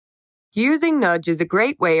Using nudge is a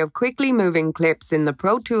great way of quickly moving clips in the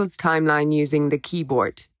Pro Tools timeline using the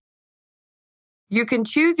keyboard. You can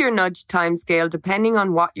choose your nudge timescale depending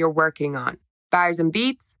on what you're working on: bars and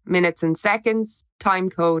beats, minutes and seconds,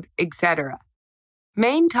 timecode, etc.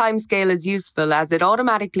 Main timescale is useful as it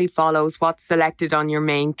automatically follows what's selected on your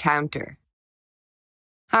main counter.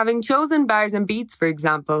 Having chosen bars and beats, for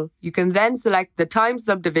example, you can then select the time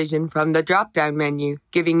subdivision from the drop-down menu,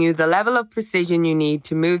 giving you the level of precision you need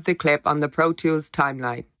to move the clip on the Pro Tools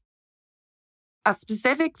timeline. A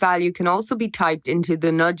specific value can also be typed into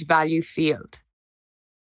the nudge value field.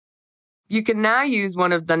 You can now use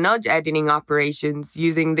one of the nudge editing operations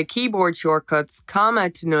using the keyboard shortcuts comma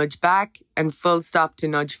to nudge back and full stop to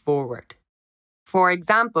nudge forward. For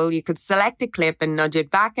example, you could select a clip and nudge it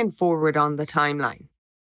back and forward on the timeline.